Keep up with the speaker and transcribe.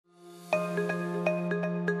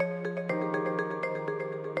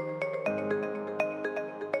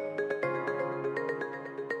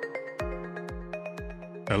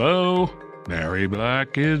Hello, Mary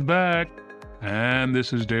Black is back, and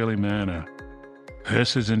this is Daily Manna.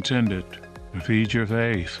 This is intended to feed your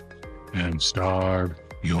faith and starve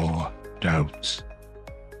your doubts.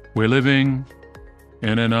 We're living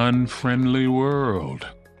in an unfriendly world,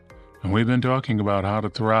 and we've been talking about how to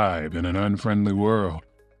thrive in an unfriendly world.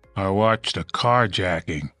 I watched a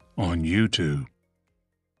carjacking on YouTube,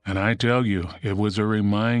 and I tell you, it was a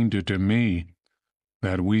reminder to me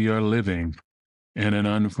that we are living in an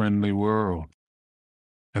unfriendly world.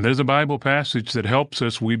 And there's a Bible passage that helps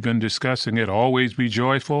us. We've been discussing it. Always be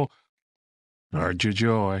joyful. Guard your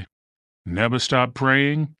joy. Never stop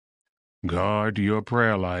praying. Guard your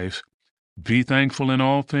prayer life. Be thankful in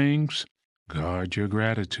all things. Guard your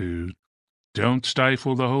gratitude. Don't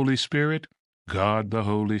stifle the Holy Spirit. Guard the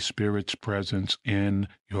Holy Spirit's presence in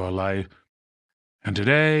your life. And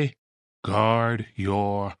today, guard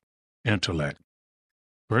your intellect.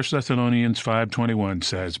 1 Thessalonians 5:21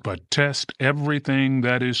 says, "But test everything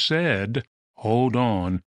that is said, hold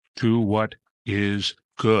on to what is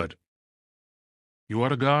good." You ought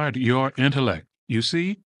to guard your intellect. You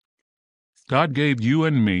see, God gave you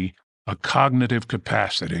and me a cognitive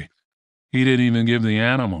capacity. He didn't even give the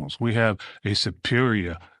animals. We have a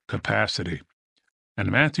superior capacity. And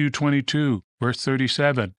Matthew 22, verse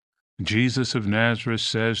 37, Jesus of Nazareth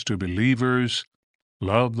says to believers,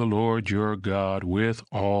 "Love the Lord your God with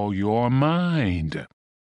all your mind."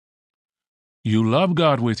 You love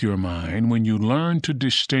God with your mind when you learn to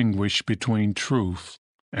distinguish between truth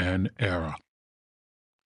and error.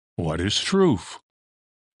 What is truth?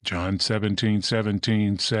 John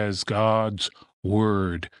 17:17 says God's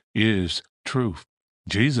word is truth.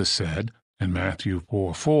 Jesus said in Matthew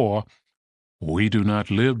 4:4, "We do not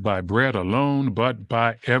live by bread alone, but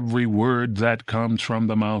by every word that comes from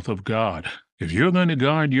the mouth of God." If you're going to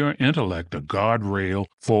guard your intellect, a guardrail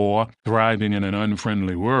for thriving in an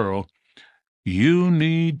unfriendly world, you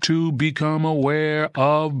need to become aware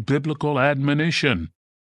of biblical admonition.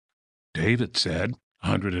 David said,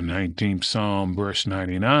 119th Psalm, verse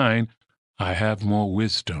 99, "I have more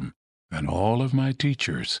wisdom than all of my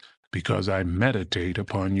teachers, because I meditate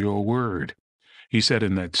upon your word." He said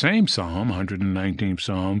in that same Psalm, 119th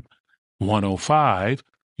Psalm, 105,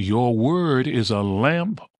 "Your word is a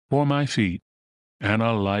lamp for my feet and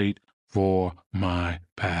a light for my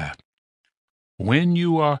path." When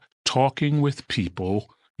you are talking with people,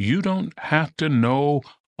 you don't have to know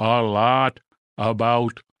a lot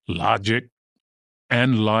about logic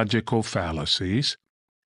and logical fallacies.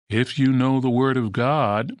 If you know the Word of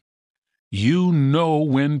God, you know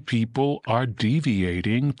when people are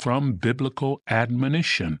deviating from biblical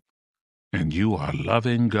admonition, and you are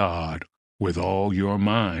loving God with all your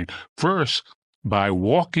mind. First, by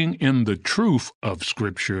walking in the truth of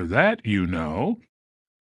Scripture that you know.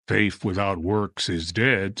 Faith without works is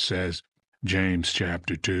dead, says James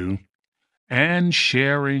chapter 2, and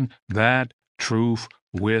sharing that truth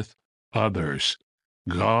with others.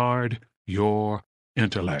 Guard your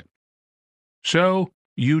intellect. So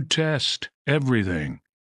you test everything.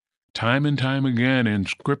 Time and time again in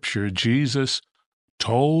Scripture, Jesus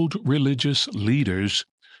told religious leaders,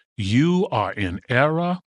 you are in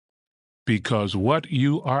error because what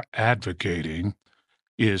you are advocating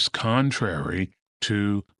is contrary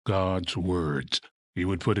to God's words. He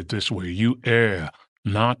would put it this way: you err,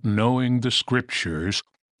 not knowing the Scriptures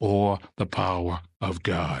or the power of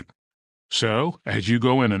God. So, as you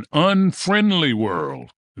go in an unfriendly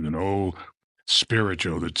world, there's an old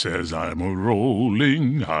spiritual that says, I'm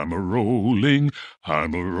a-rolling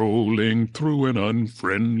through an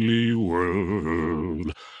unfriendly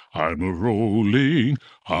world. I'm a-rolling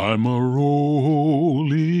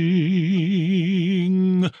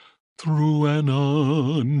through an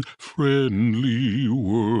unfriendly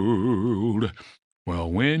world.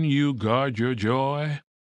 Well, when you guard your joy,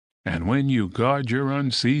 and when you guard your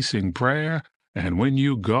unceasing prayer, and when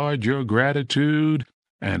you guard your gratitude,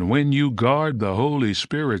 and when you guard the Holy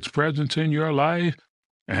Spirit's presence in your life,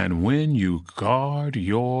 and when you guard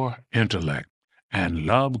your intellect and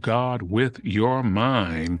love God with your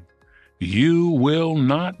mind, you will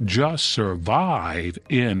not just survive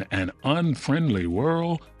in an unfriendly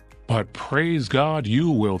world, but praise God,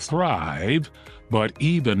 you will thrive. But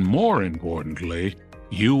even more importantly,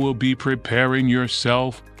 you will be preparing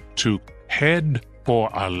yourself to head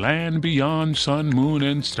for a land beyond sun, moon,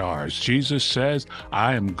 and stars. Jesus says,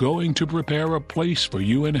 I am going to prepare a place for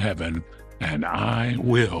you in heaven, and I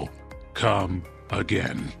will come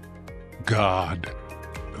again. God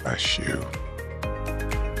bless you.